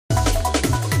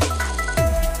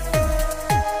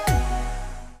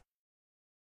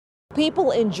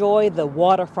People enjoy the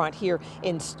waterfront here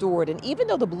in Stewart, and even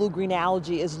though the blue-green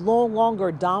algae is no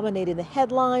longer dominating the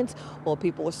headlines, well,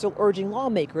 people are still urging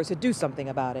lawmakers to do something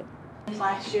about it.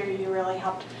 Last year, you really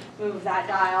helped move that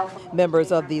dial.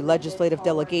 Members of the legislative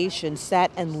delegation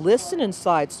sat and listened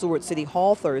inside Stewart City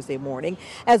Hall Thursday morning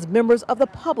as members of the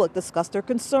public discussed their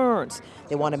concerns.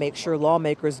 They want to make sure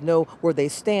lawmakers know where they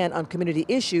stand on community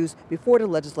issues before the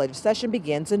legislative session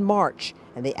begins in March.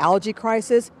 And the algae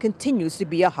crisis continues to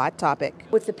be a hot topic.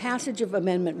 With the passage of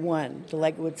Amendment 1,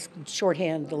 what's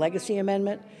shorthand the Legacy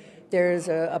Amendment, there's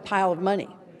a pile of money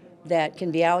that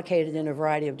can be allocated in a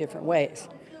variety of different ways.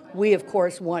 We, of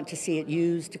course, want to see it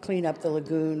used to clean up the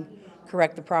lagoon,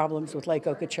 correct the problems with Lake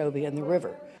Okeechobee and the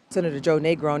river. Senator Joe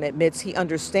Negron admits he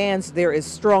understands there is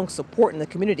strong support in the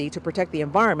community to protect the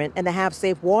environment and to have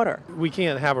safe water. We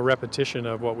can't have a repetition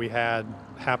of what we had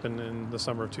happen in the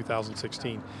summer of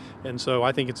 2016. And so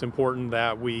I think it's important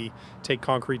that we take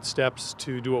concrete steps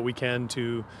to do what we can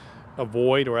to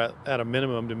avoid, or at a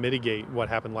minimum to mitigate, what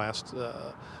happened last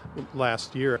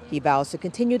year. He vows to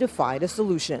continue to find a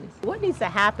solution. What needs to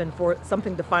happen for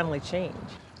something to finally change?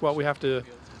 Well, we have to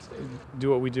do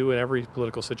what we do in every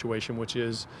political situation, which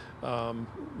is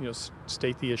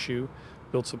state the issue,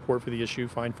 build support for the issue,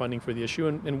 find funding for the issue,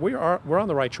 and we're on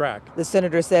the right track. The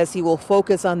senator says he will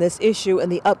focus on this issue in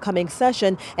the upcoming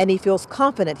session, and he feels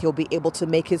confident he'll be able to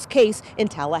make his case in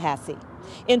Tallahassee.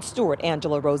 In Stewart,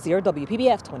 Angela Rozier,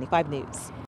 WPBF 25 News.